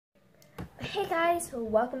Hey guys,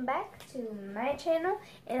 welcome back to my channel,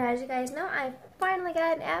 and as you guys know, I finally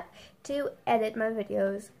got an app to edit my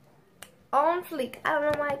videos on fleek. I don't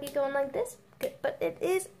know why I keep going like this, but it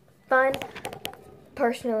is fun.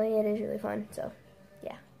 Personally, it is really fun, so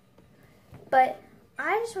yeah. But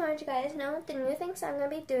I just wanted you guys to know the new things I'm going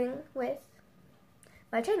to be doing with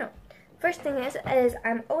my channel. First thing is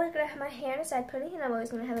I'm always going to have my hair in a side pony, and I'm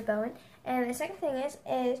always going to have a bow in. And the second thing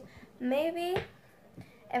is maybe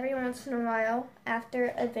every once in a while,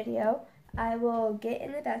 after a video, I will get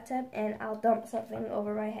in the bathtub and I'll dump something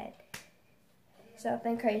over my head.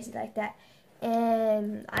 Something crazy like that.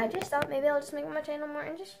 And I just thought maybe I'll just make my channel more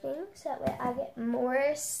interesting so that way I get more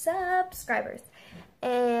subscribers.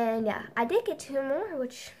 And yeah, I did get 2 more,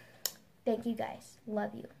 which, thank you guys.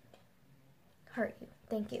 Love you. Heart you.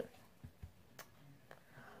 Thank you.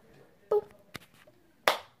 Boop.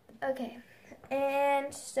 Okay.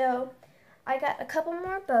 And so I got a couple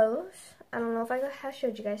more bows. I don't know if I have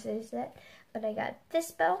showed you guys this yet, but I got this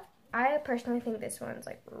bow. I personally think this one's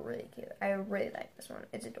like really cute. I really like this one.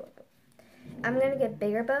 It's adorable. I'm gonna get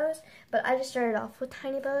bigger bows, but I just started off with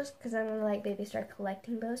tiny bows because I'm gonna like maybe start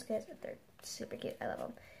collecting bows because they're super cute. I love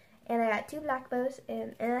them. And I got 2 black bows,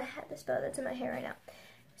 and I have this bow that's in my hair right now.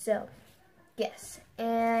 So yes,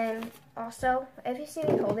 and also if you see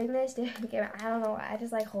me holding this, I don't know why. I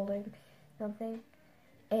just like holding something.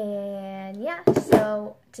 And yeah,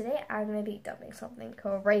 so today I'm going to be dumping something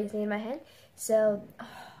crazy in my head. So,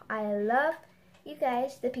 I love you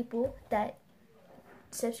guys, the people that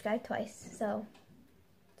subscribe twice. So.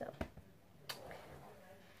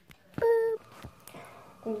 Boop.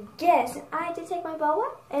 Yes, I did take my bow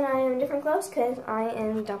up, and I am in different clothes because I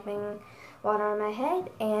am dumping water on my head.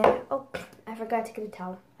 And, oh, I forgot to get a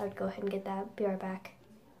towel. I would go ahead and get that. Be right back.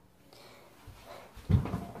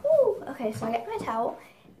 Ooh, okay, so I got my towel.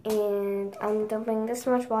 And I'm dumping this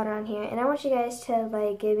much water on here, and I want you guys to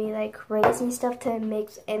like give me like crazy stuff to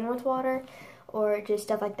mix in with water, or just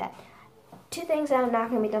stuff like that. 2 things that I'm not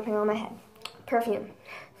going to be dumping on my head: perfume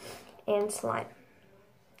and slime,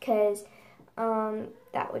 because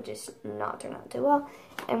that would just not turn out too well.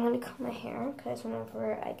 I'm going to comb my hair because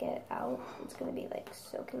whenever I get it out, it's going to be like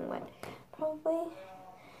soaking wet probably.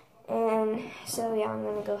 And so yeah, I'm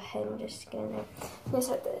going to go ahead and just get in there. I'm going to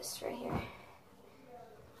set this right here.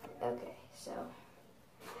 Okay, so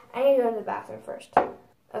I need to go to the bathroom first.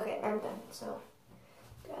 Okay, I'm done. So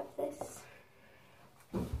grab this.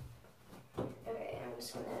 Okay, I'm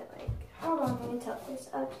just gonna like hold on. Let me tilt this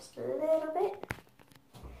up just a little bit.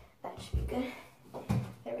 That should be good.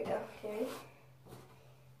 There we go. Ready?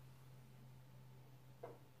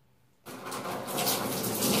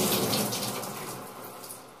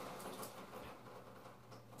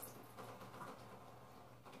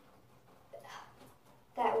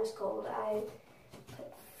 That was cold. I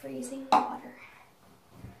put freezing water.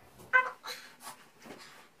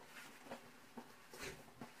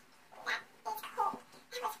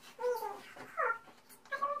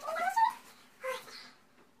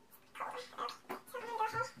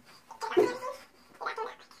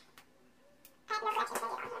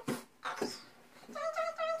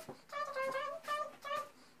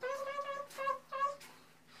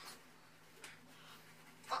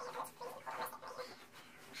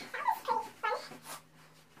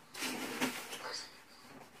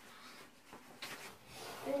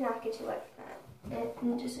 Not get too wet for that.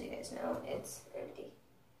 And just so you guys know, it's empty.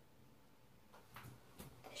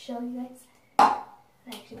 To show you guys, I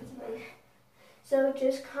actually put some in. So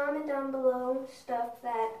just comment down below stuff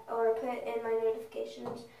that, or put in my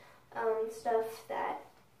notifications, stuff that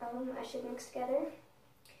I should mix together.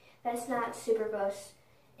 That's not super gross,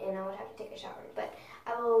 and I would have to take a shower, but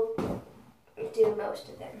I will do most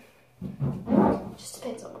of them. Just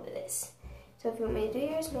depends on what it is. So if you want me to do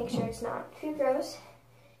yours, make sure it's not too gross.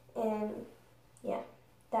 And yeah,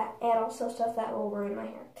 that, and also stuff that will ruin my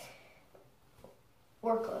hair.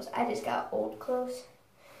 Or clothes. I just got old clothes.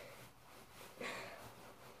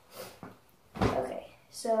 Okay,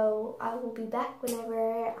 so I will be back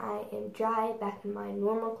whenever I am dry, back in my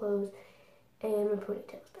normal clothes, and my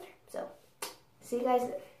ponytail's better. So, see you guys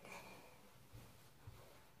then.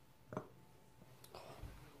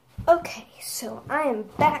 Okay, so I am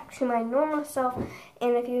back to my normal self,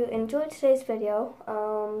 and if you enjoyed today's video,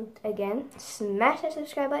 again, smash that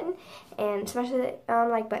subscribe button, and smash the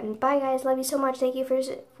like button. Bye guys, love you so much, thank you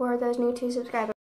for those new 2 subscribers.